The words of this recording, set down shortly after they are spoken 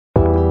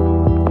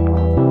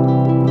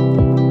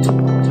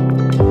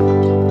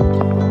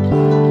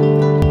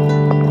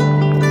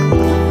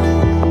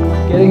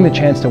the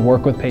chance to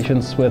work with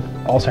patients with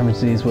Alzheimer's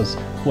disease was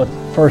what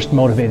first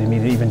motivated me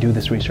to even do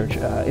this research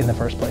in the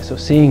first place. So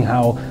seeing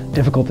how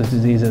difficult this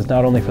disease is,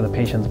 not only for the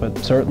patients, but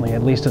certainly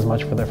at least as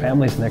much for their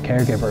families and their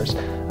caregivers,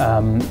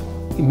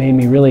 it made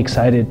me really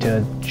excited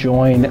to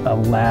join a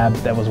lab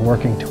that was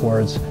working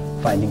towards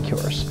finding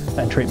cures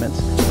and treatments.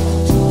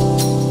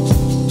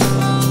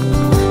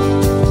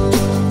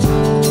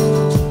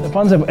 The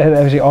funds have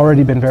actually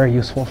already been very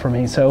useful for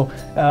me. So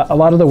a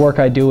lot of the work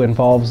I do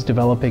involves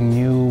developing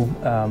new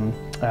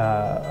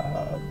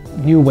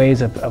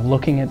ways of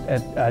looking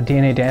at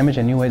DNA damage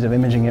and new ways of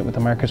imaging it with a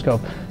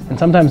microscope. And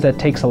sometimes that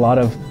takes a lot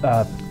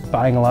of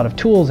buying a lot of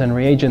tools and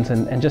reagents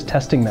and just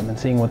testing them and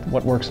seeing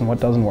what works and what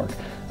doesn't work.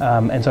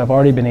 And so I've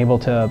already been able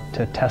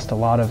to test a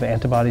lot of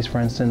antibodies, for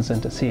instance,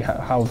 and to see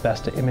how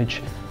best to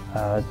image,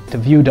 to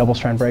view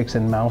double-strand breaks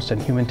in mouse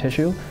and human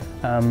tissue.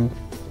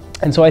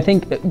 And so I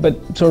think, but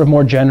sort of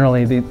more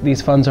generally,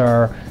 these funds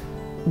are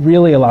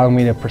really allowing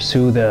me to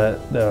pursue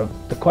the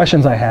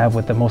questions I have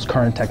with the most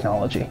current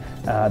technology.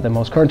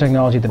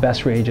 The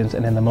best reagents,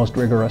 and in the most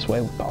rigorous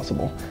way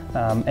possible.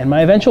 And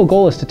my eventual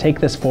goal is to take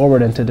this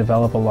forward and to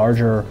develop a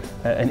larger,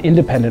 an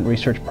independent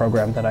research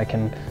program that I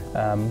can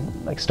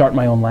like start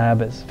my own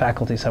lab as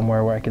faculty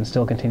somewhere where I can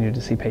still continue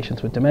to see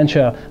patients with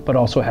dementia, but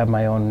also have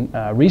my own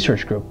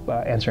research group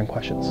answering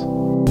questions.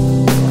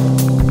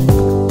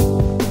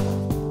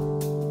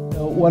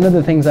 One of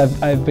the things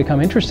I've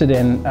become interested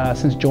in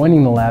since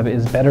joining the lab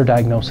is better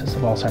diagnosis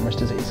of Alzheimer's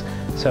disease.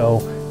 So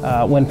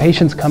when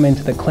patients come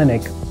into the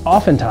clinic,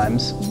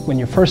 oftentimes when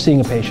you're first seeing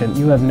a patient,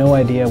 you have no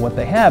idea what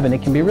they have, and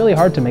it can be really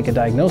hard to make a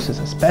diagnosis,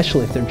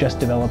 especially if they're just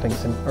developing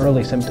some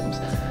early symptoms.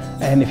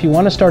 And if you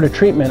want to start a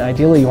treatment,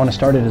 ideally you want to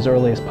start it as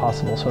early as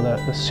possible, so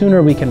that the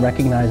sooner we can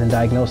recognize and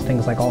diagnose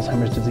things like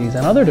Alzheimer's disease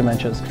and other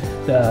dementias,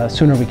 the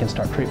sooner we can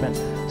start treatment.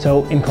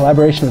 So in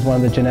collaboration with one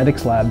of the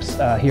genetics labs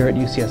here at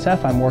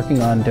UCSF, I'm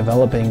working on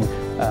developing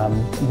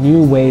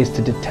new ways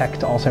to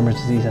detect Alzheimer's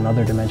disease and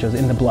other dementias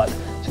in the blood.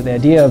 So the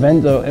idea,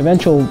 the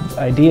eventual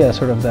idea,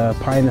 sort of the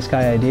pie in the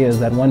sky idea, is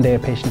that one day a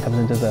patient comes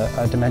into the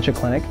dementia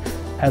clinic,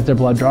 has their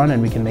blood drawn,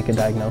 and we can make a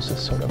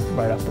diagnosis sort of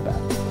right off the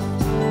bat.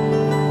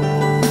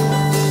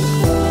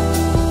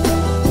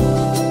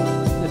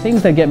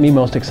 Things that get me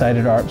most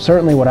excited are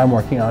certainly what I'm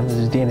working on, which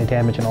is DNA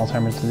damage in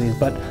Alzheimer's disease,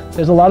 but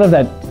there's a lot of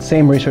that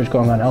same research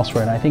going on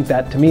elsewhere, and I think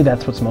that, to me,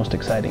 that's what's most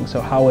exciting.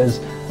 So how is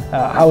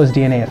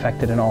DNA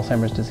affected in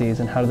Alzheimer's disease,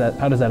 and how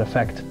does that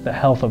affect the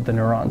health of the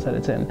neurons that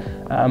it's in?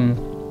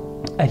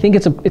 I think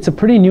it's a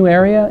pretty new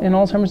area in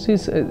Alzheimer's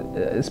disease,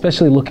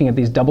 especially looking at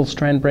these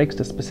double-strand breaks,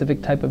 the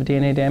specific type of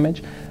DNA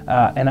damage,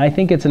 and I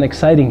think it's an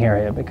exciting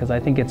area because I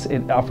think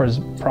it offers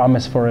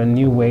promise for a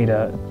new way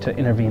to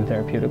intervene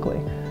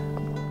therapeutically.